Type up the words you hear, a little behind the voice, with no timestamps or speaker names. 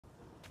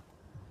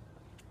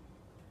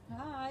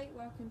Hi,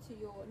 welcome to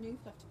your new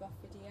Fluff to Buff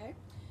video.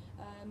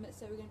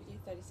 So we're going to be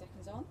doing 30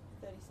 seconds on,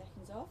 30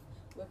 seconds off,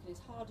 working as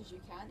hard as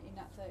you can in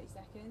that 30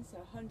 seconds, so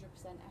 100%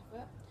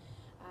 effort.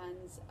 And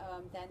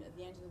then at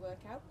the end of the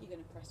workout, you're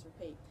going to press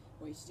repeat. I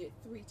want you to do it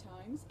 3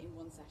 times in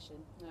one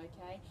session,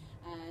 okay?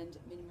 And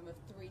minimum of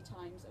 3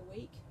 times a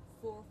week,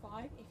 4 or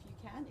 5 if you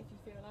can, if you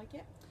feel like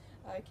it.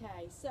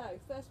 Okay, so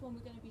first one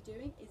we're going to be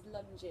doing is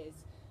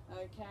lunges.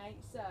 Okay,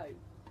 so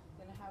you're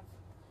going to have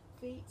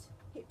feet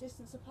hip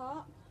distance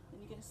apart, and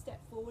you're going to step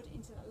forward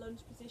into that lunge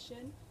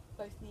position,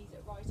 both knees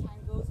at right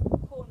angles,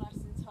 core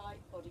nice and tight,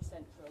 body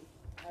central.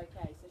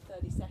 Okay, so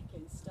 30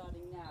 seconds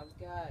starting now,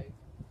 go.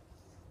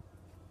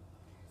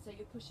 So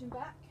you're pushing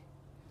back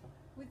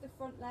with the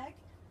front leg,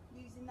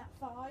 using that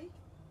thigh.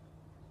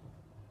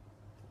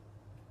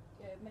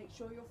 Good, make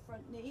sure your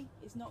front knee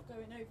is not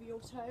going over your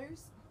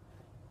toes.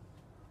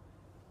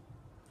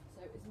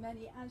 So as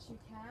many as you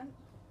can.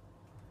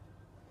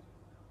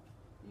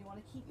 You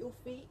want to keep your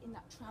feet in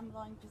that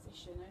tramline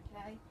position,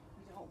 okay?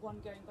 You don't want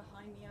one going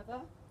behind the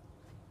other,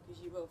 because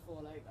you will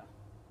fall over.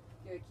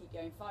 Good, keep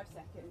going, 5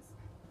 seconds.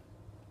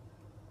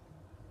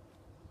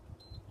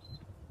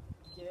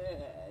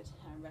 Good,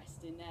 and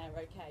rest in there.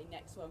 Okay,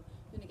 next one,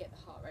 we're going to get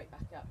the heart rate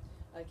back up.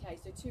 Okay,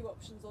 so 2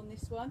 options on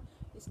this one.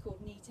 It's called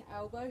knee to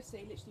elbow, so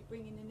you're literally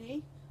bringing the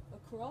knee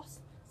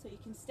across so you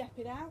can step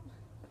it out.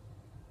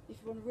 If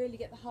you want to really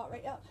get the heart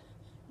rate up,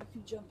 you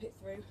can jump it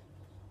through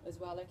as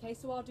well. Okay,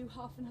 so I'll do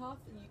half and half,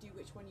 and you do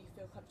which one you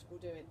feel comfortable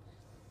doing.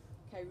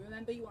 Okay,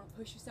 remember, you want to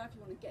push yourself, you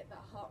want to get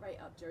that heart rate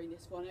up during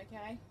this one,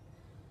 okay?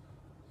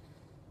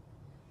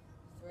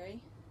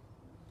 3,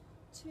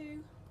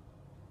 2,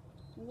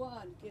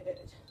 1,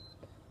 good.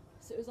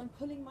 So as I'm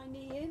pulling my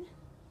knee in,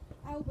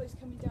 elbows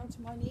coming down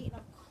to my knee,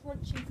 and I'm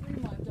crunching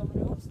through my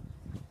abdominals.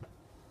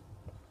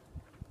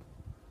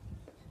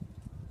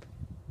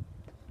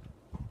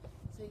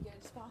 So you go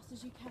as fast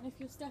as you can if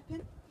you're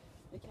stepping.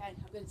 Okay,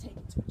 I'm going to take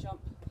it to a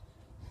jump.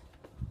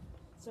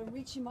 So I'm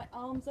reaching my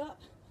arms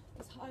up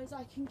as high as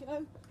I can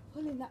go,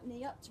 pulling that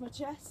knee up to my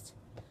chest,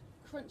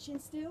 crunching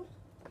still,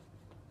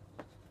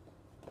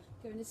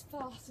 going as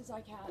fast as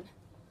I can.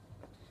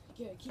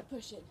 Good, keep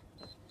pushing.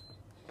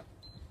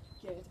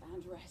 Good,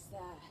 and rest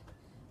there.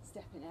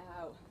 Stepping it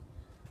out.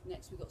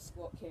 Next we've got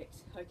squat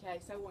kicks. Okay,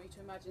 so I want you to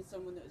imagine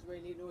someone that has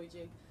really annoyed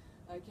you.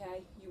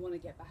 Okay, you want to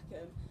get back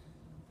at them.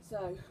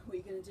 So what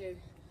you're going to do,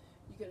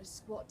 you're going to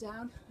squat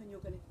down and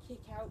you're going to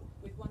kick out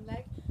with one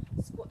leg,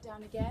 squat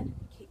down again,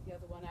 kick the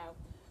other one out.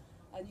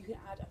 And you can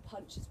add a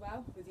punch as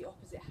well with the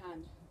opposite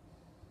hand.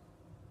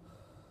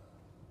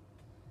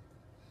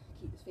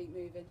 Keep the feet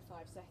moving,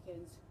 5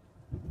 seconds.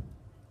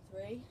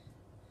 3,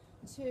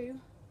 2,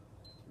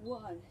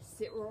 1.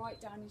 Sit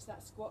right down into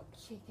that squat,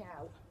 kick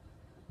out.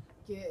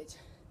 Good.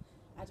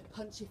 Add a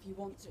punch if you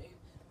want to.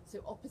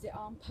 So opposite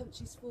arm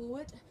punches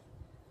forward.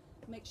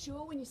 Make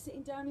sure when you're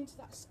sitting down into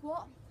that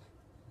squat,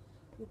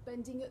 you're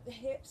bending at the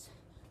hips,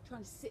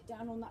 trying to sit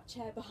down on that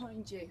chair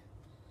behind you.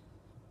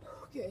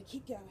 Good,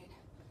 keep going.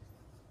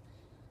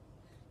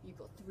 You've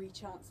got 3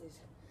 chances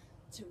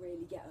to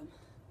really get them.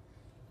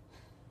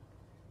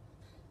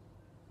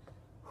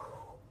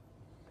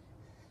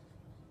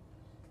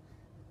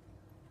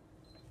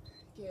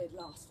 Good,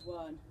 last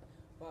one.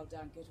 Well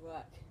done, good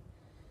work.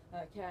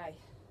 Okay,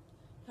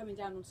 coming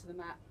down onto the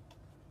mat.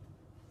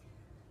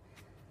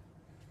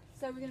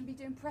 So we're going to be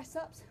doing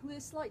press-ups with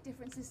a slight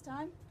difference this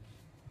time.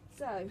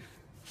 So,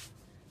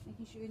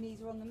 making sure your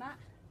knees are on the mat,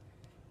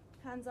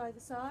 hands either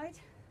side.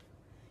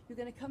 You're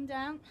going to come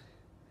down,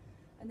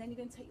 and then you're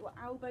going to take your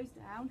elbows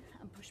down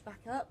and push back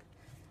up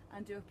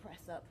and do a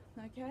press up,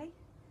 okay?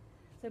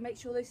 So make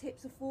sure those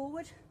hips are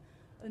forward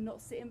and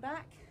not sitting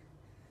back.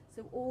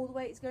 So all the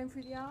way it's going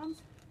through the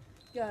arms.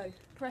 Go,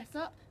 press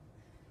up,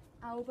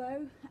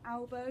 elbow,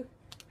 elbow,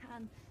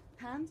 hand,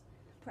 hand,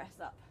 press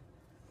up.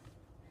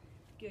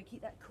 Good,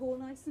 keep that core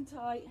nice and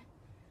tight.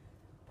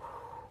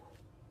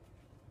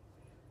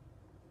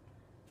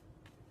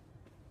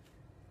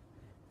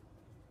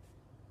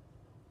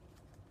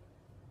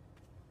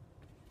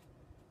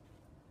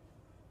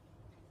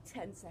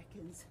 10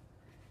 seconds,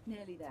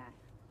 nearly there.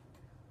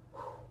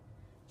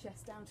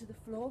 Chest down to the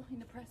floor in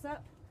the press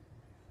up.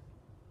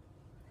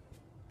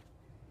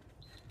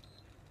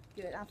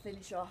 Good, and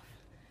finish off.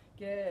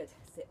 Good,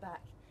 sit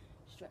back,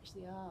 stretch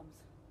the arms.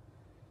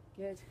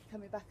 Good,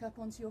 coming back up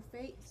onto your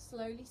feet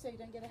slowly so you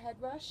don't get a head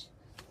rush.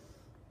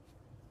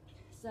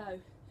 So,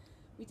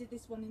 we did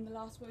this one in the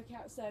last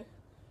workout, so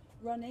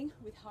running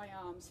with high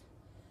arms.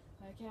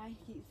 Okay,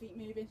 keep the feet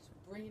moving,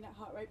 bringing that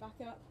heart rate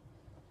back up.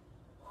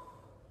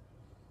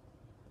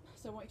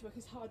 So I want you to work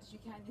as hard as you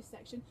can in this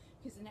section,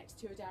 because the next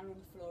 2 are down on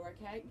the floor,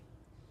 okay?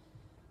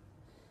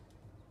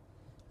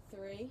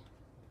 3,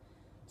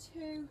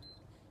 2,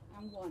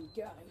 and 1,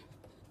 go.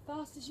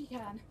 Fast as you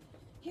can,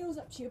 heels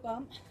up to your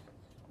bum,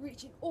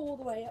 reaching all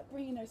the way up,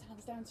 bringing those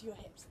hands down to your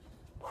hips.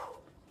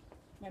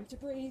 Remember to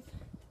breathe.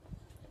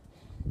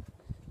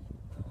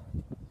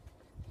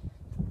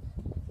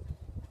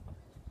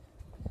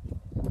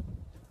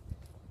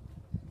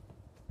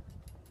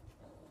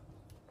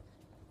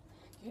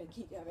 Good,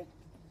 keep going.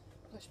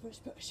 Push, push,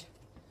 push.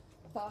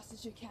 Fast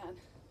as you can.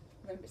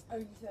 Remember, it's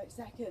only 30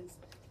 seconds.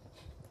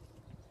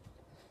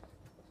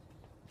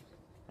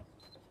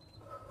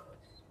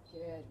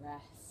 Good,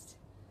 rest.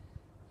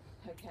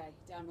 Okay,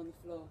 down on the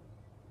floor.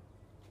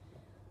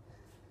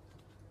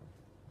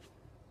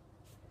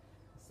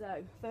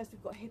 So, first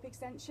we've got hip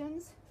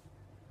extensions.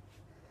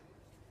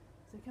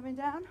 So coming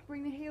down,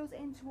 bring the heels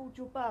in towards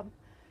your bum.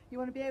 You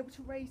want to be able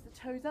to raise the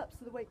toes up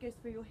so the weight goes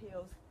through your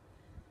heels.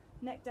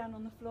 Neck down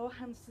on the floor,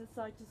 hands to the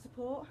side to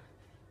support.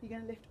 You're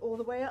going to lift all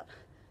the way up,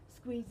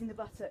 squeezing the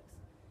buttocks.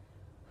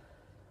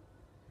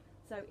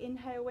 So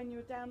inhale when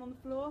you're down on the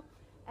floor,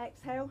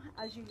 exhale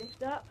as you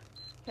lift up.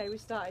 Okay, we're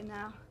starting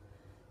now.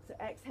 So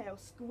exhale,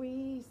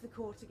 squeeze the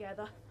core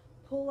together,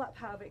 pull that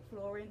pelvic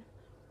floor in.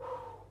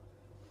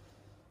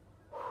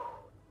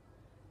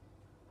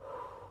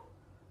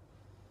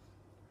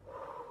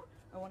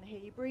 I want to hear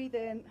you breathe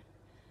in.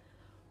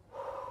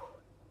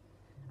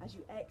 As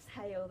you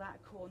exhale, that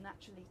core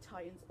naturally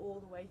tightens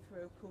all the way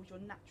through, pulls your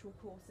natural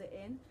corset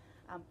in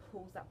and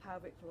pulls that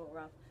pelvic floor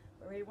up.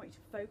 I really want you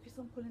to focus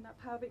on pulling that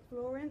pelvic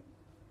floor in.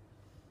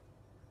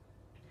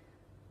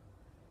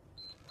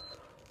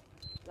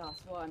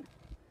 Last one.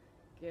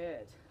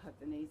 Good. Hug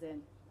the knees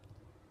in.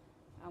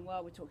 And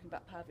while we're talking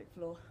about pelvic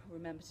floor,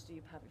 remember to do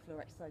your pelvic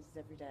floor exercises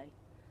every day.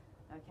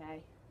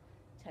 Okay?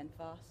 10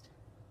 fast,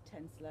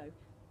 10 slow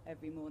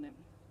every morning.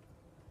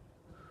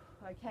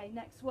 Okay,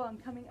 next one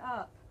coming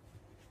up.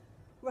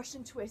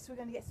 Russian twist. We're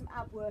going to get some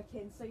ab work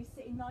in. So you're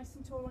sitting nice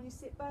and tall on your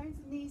sit bones,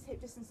 knees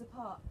hip distance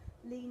apart,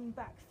 leaning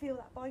back. Feel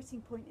that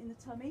biting point in the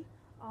tummy,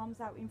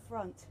 arms out in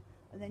front.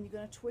 And then you're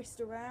going to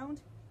twist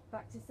around,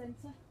 back to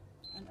centre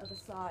and other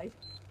side.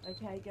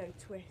 Okay, go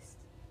twist.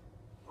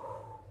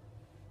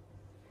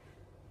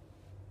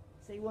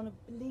 So you want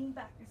to lean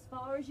back as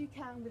far as you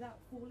can without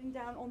falling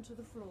down onto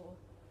the floor.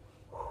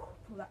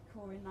 Pull that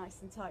core in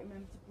nice and tight.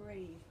 Remember to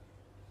breathe.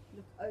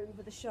 Look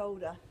over the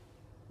shoulder.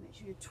 Make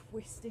sure you're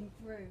twisting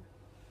through.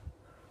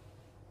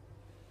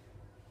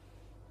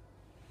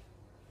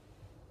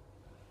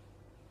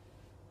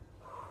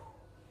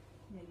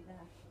 Nearly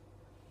there.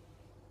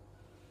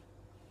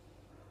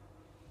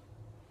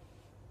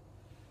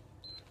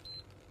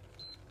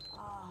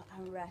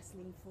 And rest,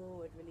 lean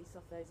forward, release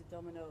off those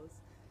abdominals.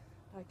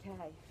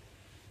 Okay,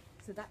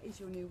 so that is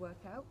your new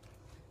workout.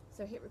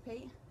 So hit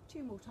repeat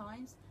 2 more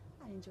times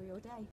and enjoy your day.